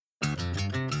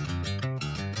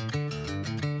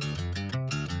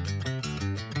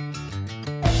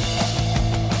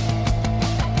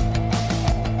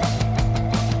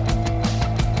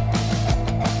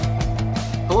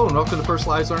and welcome to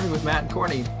Personalized Learning with Matt and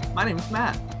Courtney. My name is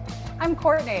Matt. I'm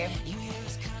Courtney.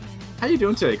 How you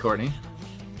doing today, Courtney?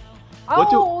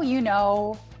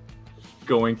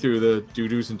 Going through the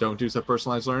do-dos and don't-dos of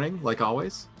personalized learning, like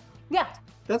always? Yeah.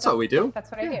 That's what we do. That's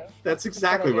what I do. That's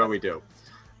exactly what we do.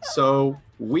 So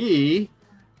we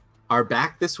are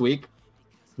back this week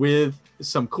with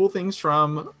some cool things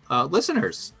from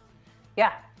listeners.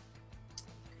 Yeah.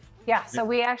 Yeah, so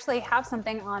we actually have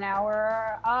something on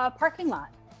our parking lot.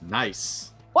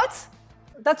 Nice. What?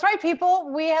 That's right,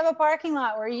 people. We have a parking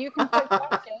lot where you can put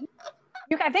questions.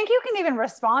 I think you can even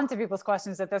respond to people's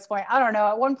questions at this point. I don't know.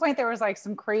 At one point, there was like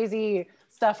some crazy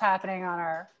stuff happening on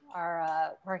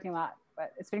our parking lot,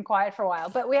 but it's been quiet for a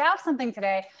while. But we have something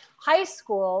today, high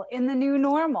school in the new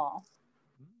normal.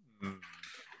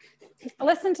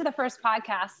 Listen to the first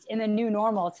podcast in the new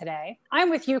normal today. I'm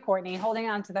with you, Courtney, holding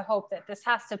on to the hope that this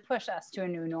has to push us to a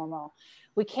new normal.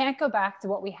 We can't go back to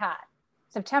what we had.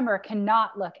 September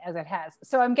cannot look as it has.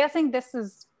 So I'm guessing this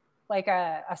is like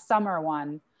a summer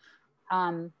one.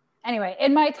 Anyway,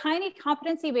 in my tiny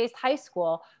competency-based high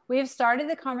school, we have started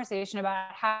the conversation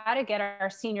about how to get our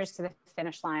seniors to the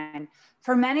finish line.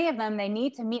 For many of them, they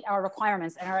need to meet our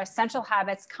requirements and our essential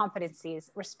habits, competencies: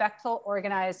 respectful,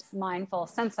 organized, mindful,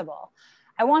 sensible.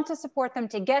 I want to support them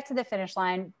to get to the finish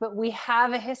line, but we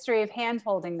have a history of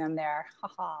hand-holding them there.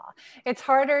 It's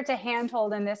harder to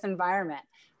hand-hold in this environment.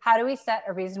 How do we set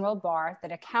a reasonable bar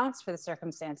that accounts for the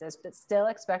circumstances, but still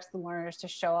expects the learners to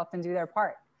show up and do their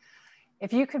part?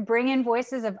 If you could bring in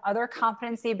voices of other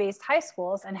competency-based high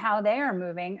schools and how they are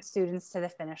moving students to the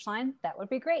finish line, that would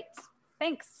be great.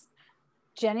 Thanks.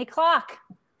 Jenny Clock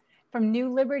from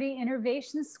New Liberty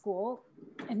Innovation School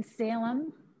in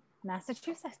Salem,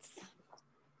 Massachusetts.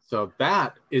 So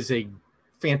that is a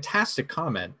fantastic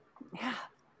comment. Yeah.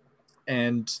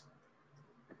 And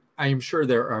I am sure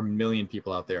there are a million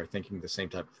people out there thinking the same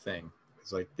type of thing.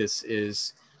 It's like,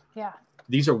 these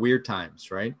are weird times,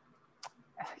 right?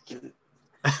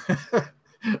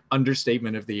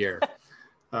 Understatement of the year.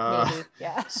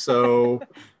 Yeah. So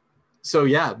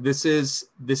yeah, this is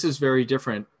very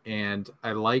different, and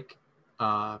I like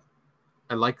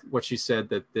what she said,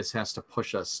 that this has to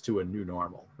push us to a new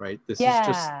normal, right? This is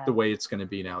just the way it's going to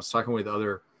be now. I was talking with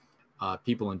other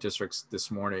people in districts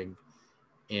this morning,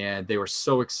 and they were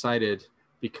so excited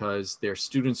because their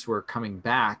students were coming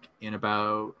back in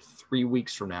about 3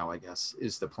 weeks from now, I guess,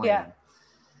 is the plan.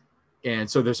 Yeah. And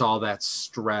so there's all that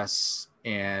stress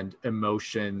and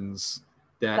emotions.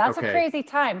 That's a crazy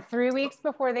time. 3 weeks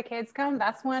before the kids come,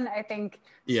 that's when I think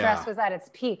stress was at its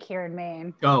peak here in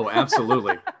Maine. Oh,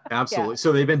 absolutely. Absolutely. Yeah.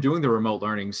 So they've been doing the remote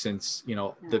learning since,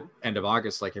 the end of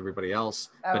August, like everybody else.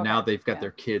 But now they've got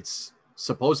their kids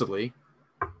supposedly,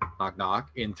 knock, knock,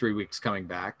 in 3 weeks coming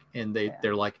back. And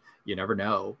they're like, you never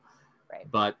know. Right.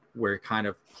 But we're kind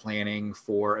of planning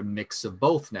for a mix of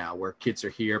both now, where kids are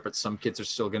here, but some kids are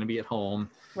still going to be at home.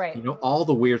 Right. All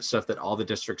the weird stuff that all the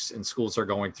districts and schools are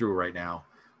going through right now,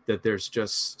 that there's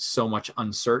just so much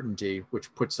uncertainty,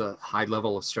 which puts a high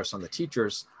level of stress on the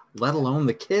teachers, let alone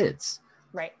the kids.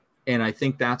 Right. And I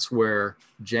think that's where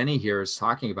Jenny here is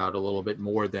talking about a little bit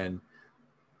more than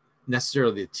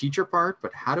necessarily the teacher part,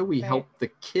 but how do we help the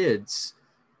kids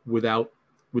without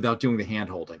doing the hand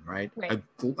holding, right?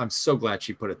 I'm so glad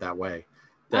she put it that way.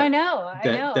 I know.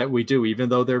 That we do, even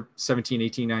though they're 17,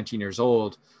 18, 19 years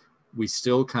old, we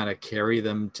still kind of carry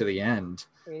them to the end.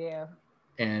 We do.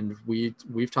 And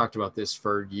we've talked about this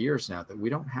for years now, that we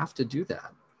don't have to do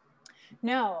that.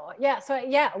 No. Yeah. So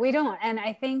we don't. And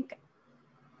I think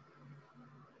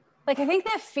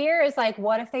that fear is like,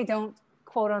 what if they don't,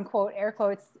 quote unquote, air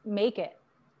quotes, make it?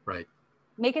 Right.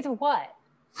 Make it to what?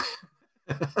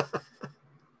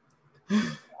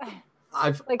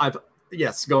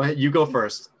 Yes, go ahead. You go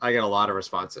first. I got a lot of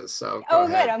responses. So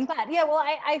good. I'm glad. Yeah. Well,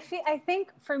 I think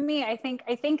for me, I think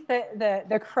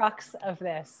the crux of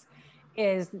this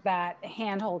is that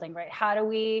hand holding, right? How do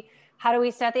we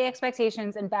set the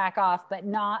expectations and back off, but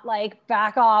not like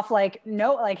back off, like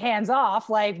no, like hands off,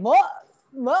 like what?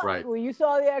 Right. Well, you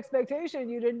saw the expectation,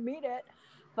 you didn't meet it.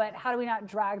 But how do we not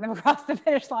drag them across the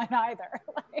finish line either?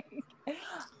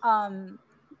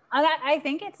 I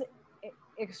think it's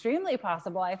extremely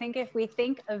possible. I think if we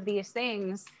think of these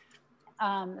things,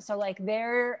 so like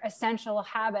their essential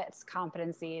habits,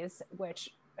 competencies, which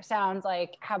sounds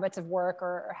like habits of work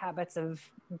or habits of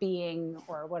being,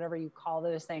 or whatever you call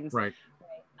those things. Right.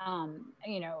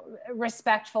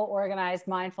 Respectful, organized,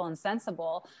 mindful, and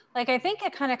sensible. Like, I think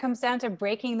it kind of comes down to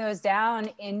breaking those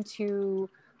down into,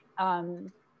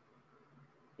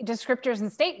 descriptors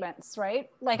and statements, right?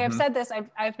 Like I've said this,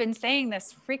 I've been saying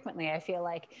this frequently. I feel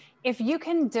like if you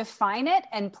can define it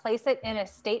and place it in a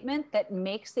statement that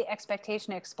makes the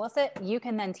expectation explicit, you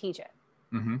can then teach it.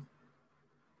 Mm-hmm.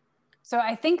 So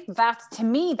I think that's, to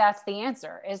me, that's the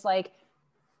answer, is like,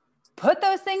 put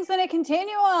those things in a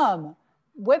continuum,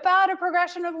 whip out a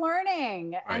progression of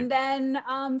learning, right. And then,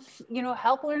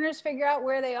 help learners figure out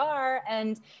where they are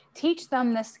and teach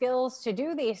them the skills to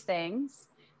do these things.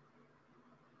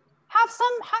 Have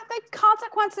the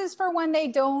consequences for when they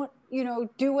don't,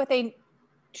 do what they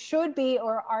should be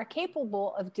or are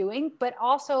capable of doing, but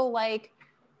also like,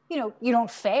 you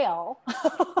don't fail.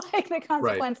 Like the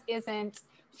consequence right. isn't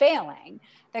failing.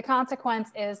 The consequence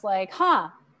is like,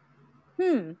 how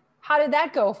did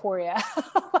that go for you?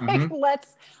 Like,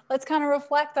 let's kind of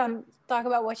reflect on, talk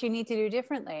about what you need to do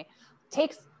differently.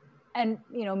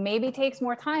 Maybe takes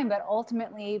more time, but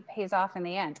ultimately pays off in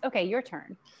the end. Okay, your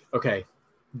turn. Okay.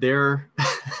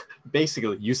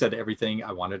 Basically, you said everything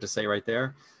I wanted to say right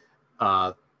there.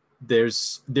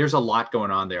 There's a lot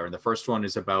going on there. And the first one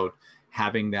is about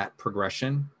having that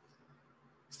progression,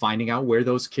 finding out where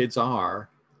those kids are,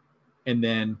 and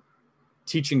then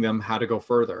teaching them how to go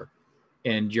further.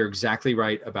 And you're exactly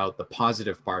right about the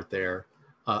positive part there,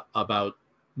 about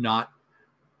not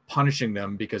punishing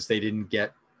them because they didn't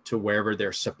get to wherever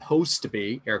they're supposed to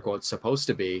be, air quotes, supposed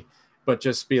to be, but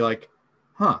just be like,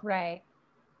 right.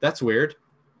 That's weird.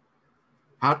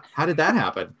 How did that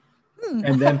happen?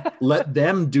 And then let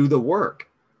them do the work,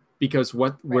 because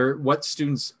what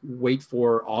students wait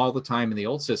for all the time in the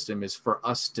old system is for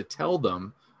us to tell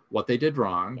them what they did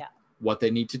wrong, what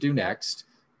they need to do next,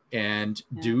 and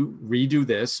redo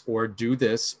this or do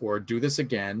this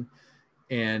again,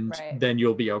 and then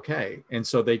you'll be okay. And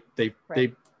so they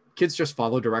kids just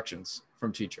follow directions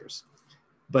from teachers.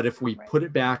 But if we put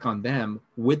it back on them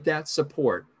with that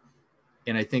support,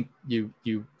 and I think you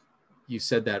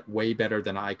said that way better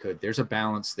than I could. There's a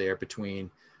balance there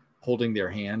between holding their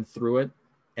hand through it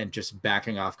and just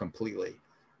backing off completely.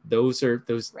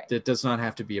 That does not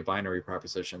have to be a binary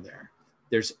proposition there.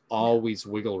 There's always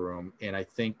wiggle room. And I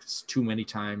think too many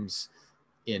times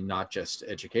in not just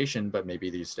education, but maybe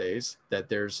these days, that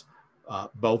there's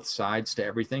both sides to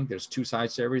everything. There's two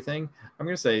sides to everything. I'm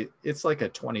going to say it's like a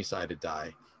 20-sided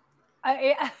die.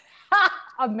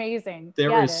 Amazing.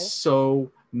 There is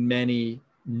so many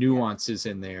nuances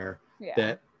in there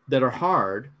that are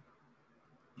hard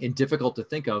and difficult to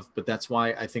think of, but that's why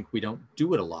I think we don't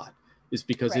do it a lot, is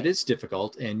because it is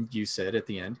difficult. And you said at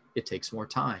the end, it takes more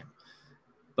time,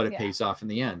 but it pays off in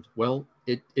the end. Well,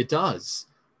 it does.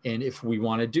 And if we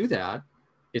want to do that,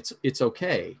 it's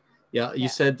okay. Yeah. You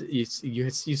said, you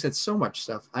said so much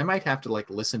stuff. I might have to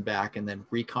listen back and then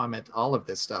re-comment all of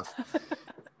this stuff.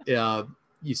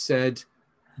 You said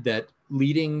that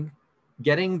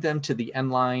getting them to the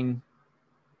end line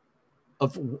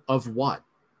of what,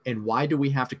 and why do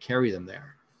we have to carry them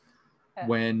there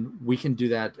when we can do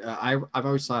that? I've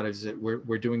always thought is that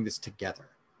we're doing this together,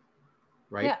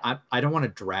 right? I don't want to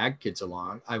drag kids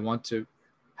along. I want to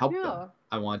help them.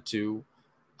 I want to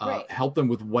help them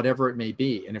with whatever it may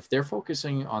be. And if they're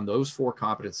focusing on those 4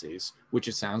 competencies, which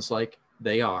it sounds like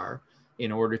they are,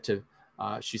 in order to,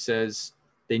 she says,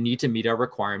 they need to meet our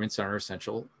requirements on our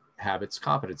essential habits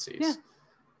competencies. Yeah.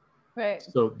 Right.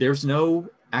 So there's no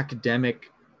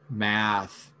academic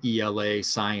math, ELA,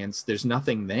 science, there's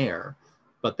nothing there,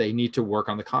 but they need to work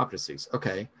on the competencies.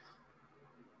 Okay.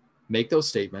 Make those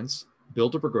statements,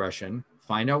 build a progression,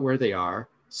 find out where they are,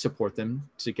 support them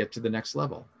to get to the next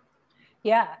level.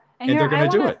 Yeah. And they're going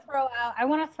to do it. I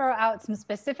want to throw out some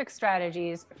specific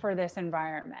strategies for this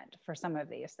environment for some of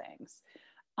these things.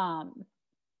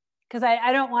 Because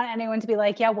I don't want anyone to be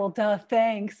like, yeah, well, duh,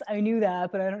 thanks. I knew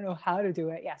that, but I don't know how to do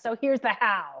it. Yeah. So here's the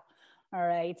how. All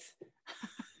right.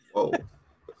 Whoa.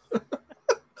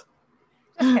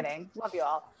 Just kidding. Love you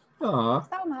all. Aww.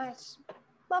 So much.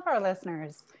 Love our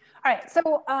listeners. All right.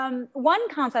 So one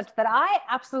concept that I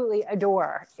absolutely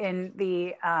adore in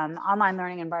the online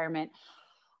learning environment,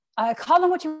 call them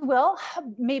what you will.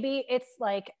 Maybe it's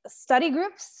like study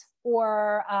groups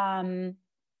or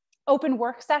open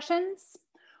work sessions,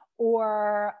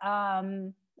 or, I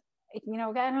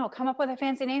don't know, come up with a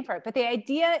fancy name for it. But the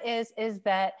idea is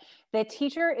that the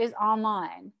teacher is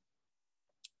online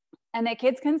and the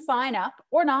kids can sign up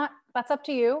or not, that's up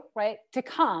to you, right, to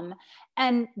come,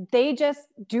 and they just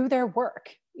do their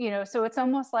work, so it's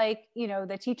almost like,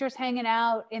 the teacher's hanging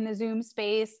out in the Zoom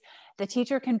space. The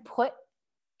teacher can put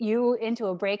you into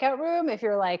a breakout room if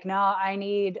you're like, no, I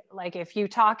need, if you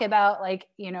talk about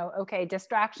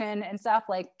distraction and stuff,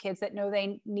 kids that know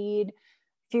they need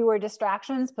fewer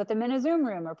distractions, put them in a Zoom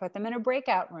room or put them in a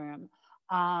breakout room.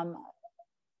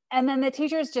 And then the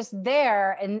teacher's just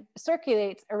there and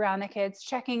circulates around the kids,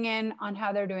 checking in on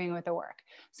how they're doing with the work.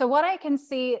 So what I can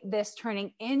see this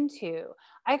turning into,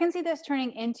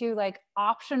 like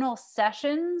optional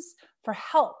sessions for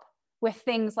help with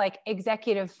things like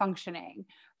executive functioning,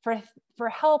 for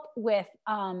help with,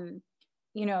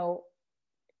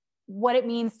 what it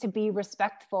means to be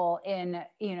respectful in,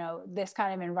 this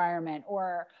kind of environment,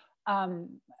 or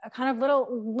a kind of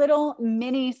little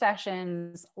mini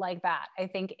sessions like that, I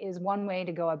think is one way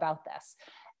to go about this.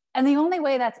 And the only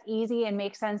way that's easy and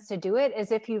makes sense to do it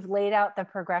is if you've laid out the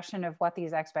progression of what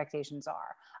these expectations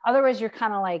are. Otherwise, you're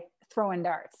kind of like throwing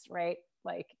darts, right?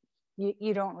 Like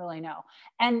you don't really know.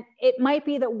 And it might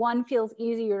be that one feels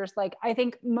easier. Just like, I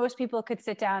think most people could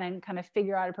sit down and kind of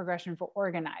figure out a progression for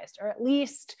organized, or at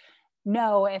least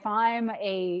know if I'm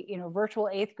a, virtual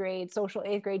 8th grade, social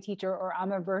 8th grade teacher, or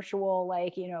I'm a virtual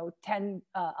 10,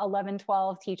 11,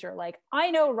 12 teacher, like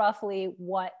I know roughly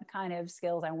what kind of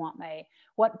skills I want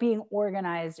what being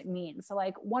organized means. So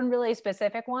like one really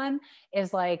specific one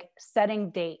is like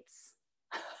setting dates.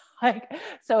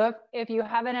 So if you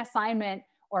have an assignment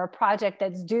or a project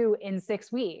that's due in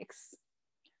 6 weeks,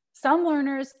 some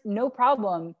learners, no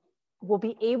problem, will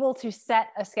be able to set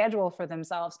a schedule for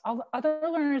themselves. Other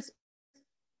learners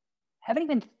haven't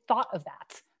even thought of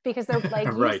that, because they're like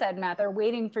right. You said, Matt, they're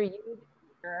waiting for you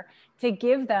to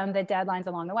give them the deadlines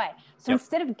along the way. So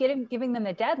instead of giving them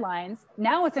the deadlines,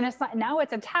 now it's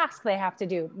a task they have to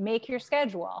do. Make your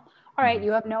schedule. All right,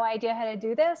 you have no idea how to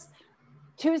do this.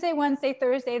 Tuesday, Wednesday,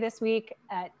 Thursday this week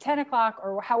at 10 o'clock,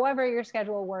 or however your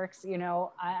schedule works,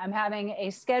 I'm having a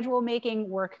schedule making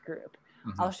work group.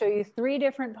 I'll show you 3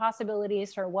 different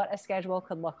possibilities for what a schedule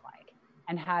could look like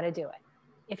and how to do it.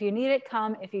 If you need it,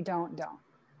 come. If you don't,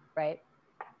 right?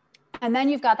 And then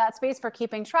you've got that space for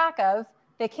keeping track of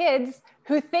the kids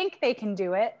who think they can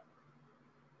do it,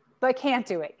 but can't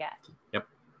do it yet. Yep.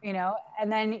 And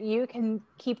then you can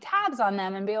keep tabs on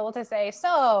them and be able to say,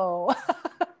 so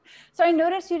I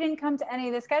noticed you didn't come to any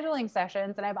of the scheduling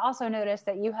sessions. And I've also noticed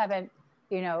that you haven't,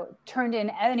 turned in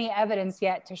any evidence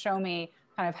yet to show me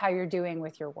kind of how you're doing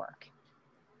with your work.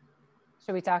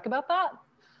 Should we talk about that?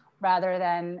 Rather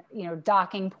than,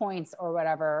 docking points or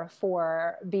whatever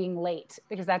for being late,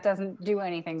 because that doesn't do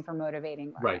anything for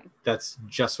motivating learning. Right. That's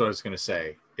just what I was going to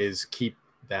say, is keep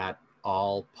that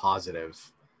all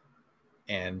positive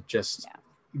and just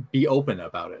be open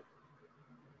about it.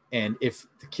 And if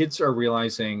the kids are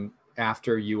realizing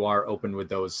after you are open with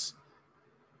those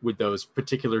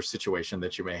particular situation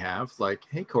that you may have, like,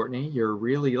 hey, Courtney, you're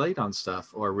really late on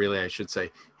stuff, or really, I should say,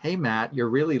 hey, Matt, you're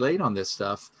really late on this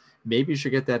stuff. Maybe you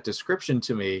should get that description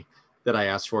to me that I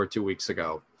asked for 2 weeks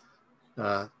ago.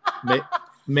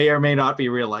 May or may not be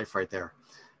real life right there.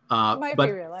 Might be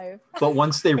real life. But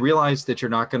once they realize that you're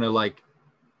not going to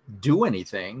do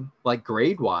anything like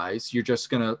grade wise, you're just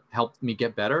going to help me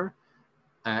get better.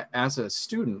 As a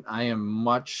student, I am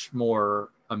much more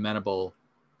amenable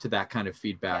to that kind of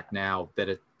feedback now, that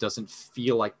it doesn't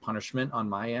feel like punishment on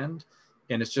my end.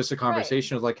 And it's just a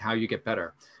conversation of how you get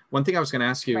better. One thing I was going to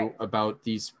ask you about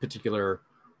these particular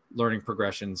learning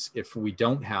progressions, if we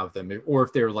don't have them, or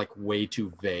if they're way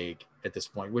too vague at this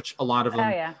point, which a lot of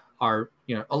them are,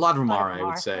 a lot of them are, I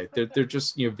would say. They're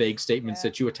just, vague statements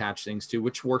that you attach things to,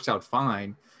 which works out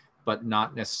fine, but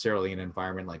not necessarily in an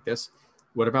environment like this.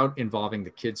 What about involving the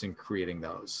kids in creating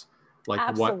those?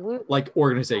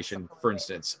 Organization, for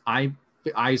instance. I,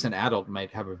 as an adult,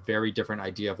 might have a very different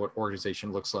idea of what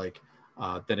organization looks like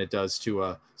than it does to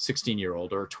a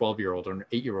 16-year-old or a 12-year-old or an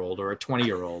 8-year-old or a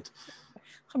 20-year-old.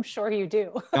 I'm sure you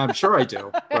do. I'm sure I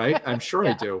do, right? I'm sure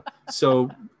I do.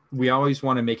 So we always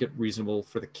want to make it reasonable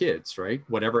for the kids, right?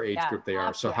 Whatever age group they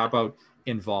are. So how about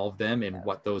involve them in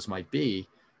what those might be?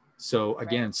 So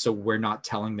again, so we're not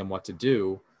telling them what to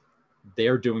do.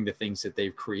 They're doing the things that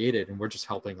they've created, and we're just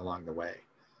helping along the way.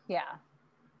 Yeah.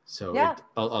 So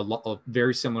a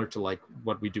very similar to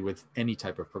what we do with any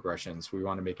type of progressions. We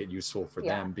want to make it useful for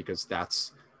them, because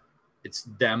it's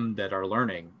them that are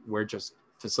learning. We're just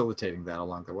facilitating that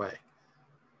along the way.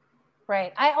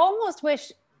 Right. I almost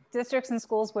wish districts and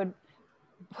schools would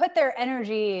put their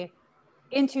energy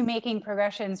into making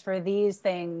progressions for these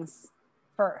things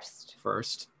first.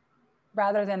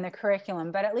 Rather than the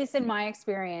curriculum. But at least in my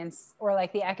experience, or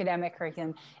the academic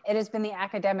curriculum, it has been the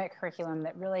academic curriculum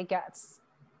that really gets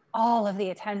all of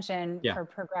the attention for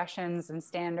progressions and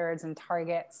standards and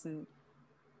targets. And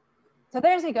so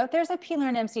there's you go. There's a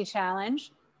P-Learn MC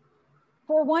challenge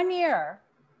for 1 year.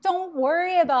 Don't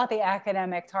worry about the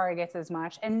academic targets as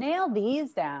much and nail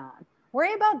these down.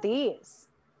 Worry about these.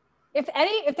 If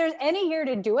there's any year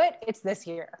to do it, it's this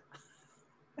year.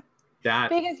 That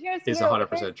because is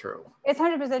 100% true. It's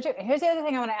 100% true. Here's the other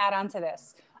thing I want to add on to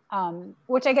this,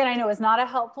 which again, I know is not a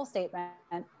helpful statement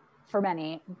for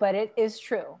many, but it is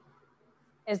true,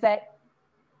 is that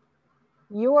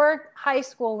your high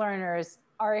school learners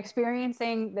are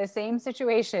experiencing the same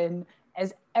situation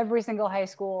as every single high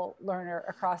school learner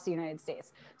across the United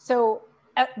States. So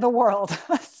the world.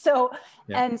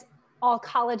 And all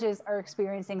colleges are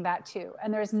experiencing that too.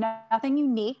 And there's nothing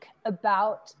unique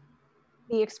about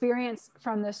the experience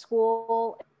from the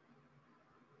school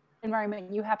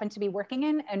environment you happen to be working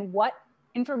in and what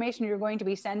information you're going to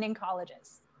be sending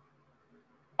colleges.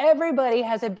 Everybody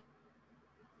has a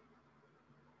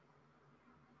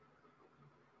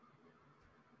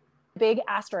big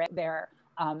asterisk there,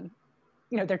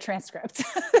 their transcript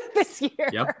this year.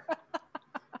 Yep.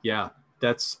 Yeah,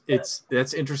 that's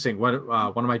interesting. One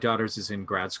of my daughters is in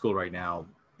grad school right now,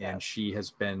 and she has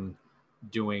been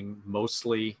doing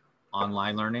mostly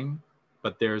online learning,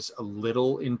 but there's a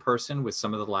little in person with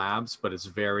some of the labs, but it's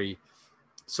very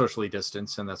socially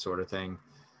distanced and that sort of thing.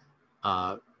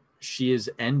 She is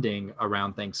ending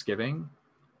around Thanksgiving,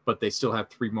 but they still have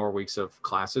 3 more weeks of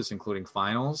classes, including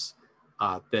finals,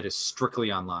 that is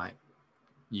strictly online.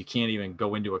 You can't even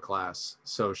go into a class.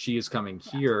 So she is coming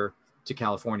here to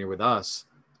California with us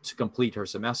to complete her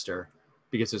semester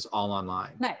because it's all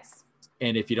online. Nice.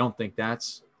 And if you don't think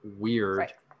that's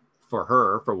weird for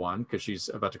her, for one, because she's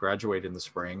about to graduate in the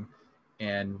spring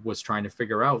and was trying to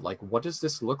figure out, like, what does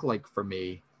this look like for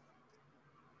me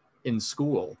in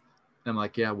school? And I'm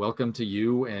like, yeah, welcome to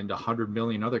you and 100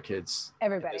 million other kids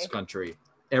in this country.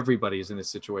 Everybody is in this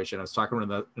situation. I was talking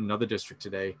with another district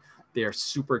today. They are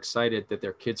super excited that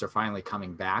their kids are finally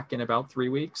coming back in about 3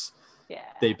 weeks. Yeah.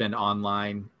 They've been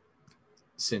online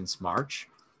since March,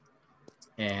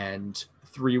 and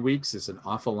 3 weeks is an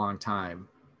awful long time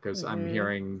because I'm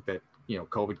hearing that,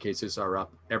 COVID cases are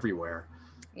up everywhere.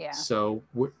 Yeah. So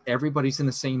everybody's in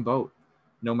the same boat,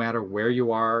 no matter where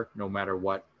you are, no matter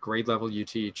what grade level you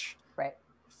teach,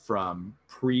 from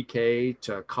pre-K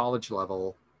to college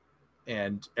level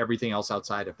and everything else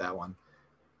outside of that one.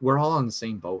 We're all on the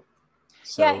same boat.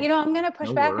 So I'm going to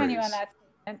push back on you on that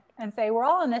and say we're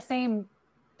all in the same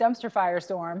dumpster fire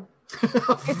storm.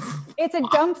 It's a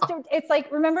dumpster. It's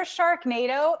like, remember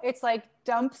Sharknado? It's like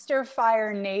dumpster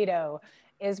fire NATO.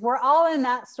 We're all in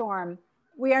that storm.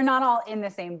 We are not all in the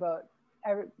same boat.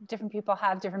 Different people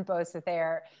have different boats that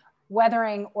they're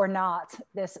weathering or not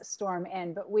this storm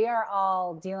in, but we are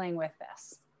all dealing with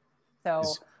this. So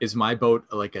is my boat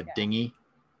like a dinghy?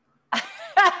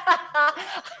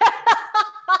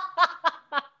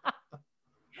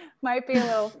 Might be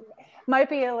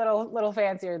a little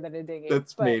fancier than a dinghy.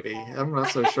 That's maybe. I'm not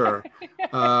so sure.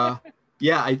 I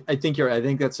think I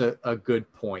think that's a good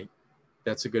point.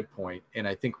 That's a good point. And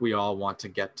I think we all want to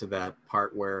get to that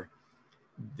part where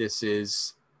this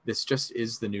just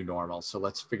is the new normal. So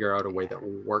let's figure out a way that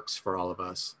works for all of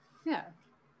us. Yeah.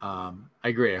 I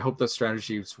agree. I hope the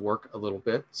strategies work a little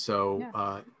bit.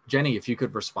 So Jenny, if you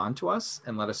could respond to us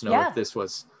and let us know if this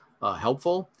was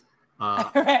helpful.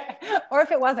 Or if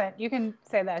it wasn't, you can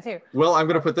say that too. Well, I'm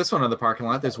going to put this one on the parking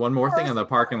lot. There's one more thing on the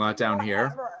parking lot down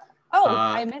here.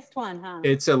 I missed one, huh?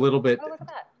 It's a little bit, look at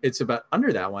that. It's about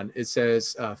under that one. It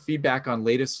says feedback on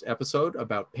latest episode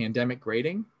about pandemic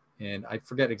grading. And I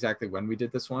forget exactly when we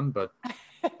did this one, but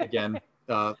again,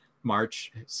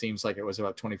 March seems like it was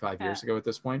about 25 years ago at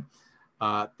this point.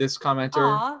 This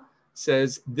commenter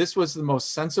says, this was the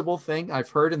most sensible thing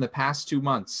I've heard in the past 2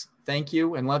 months. Thank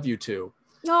you and love you too.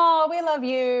 Oh, we love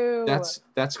you.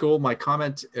 That's cool. My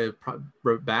comment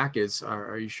back is,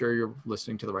 are you sure you're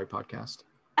listening to the right podcast?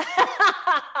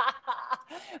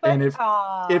 And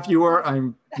if you are,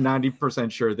 I'm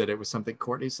 90% sure that it was something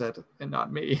Courtney said and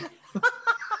not me.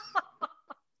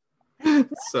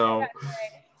 So,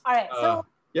 all right. So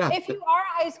if you are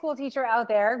a high school teacher out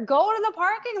there, go to the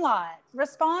parking lot,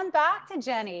 respond back to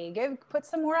Jenny, put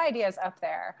some more ideas up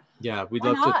there. Yeah, we'd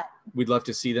love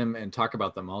to see them and talk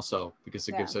about them also, because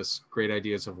it gives us great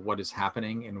ideas of what is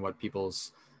happening and what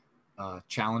people's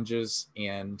challenges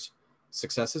and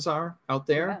successes are out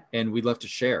there. Yeah. And we'd love to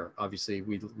share. Obviously,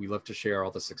 we love to share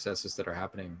all the successes that are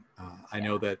happening. I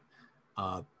know that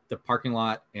the parking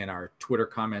lot and our Twitter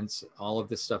comments, all of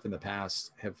this stuff in the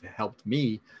past have helped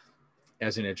me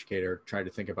as an educator try to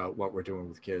think about what we're doing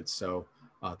with kids. So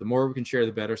the more we can share,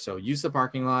 the better. So use the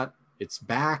parking lot. It's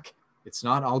back. It's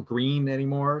not all green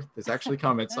anymore. There's actually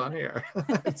comments on here.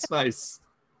 It's nice.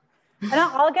 And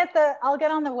I'll get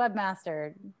on the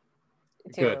webmaster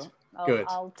too. Good.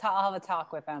 I'll have a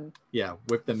talk with them. Yeah,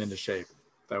 whip them into shape.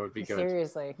 That would be good.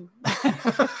 Seriously.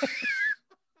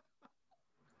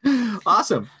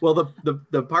 Awesome. Well,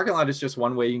 the parking lot is just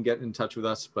one way you can get in touch with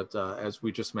us. But as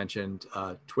we just mentioned,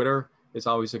 Twitter is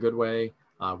always a good way.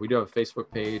 We do have a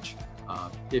Facebook page.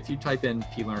 If you type in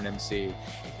PLearnMC,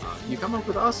 you come up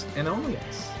with us and only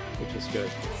us, which is good.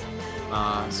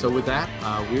 So with that,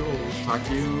 we will talk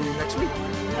to you next week.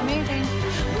 Amazing.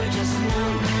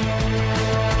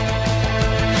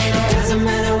 It doesn't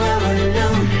matter where we're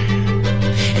alone.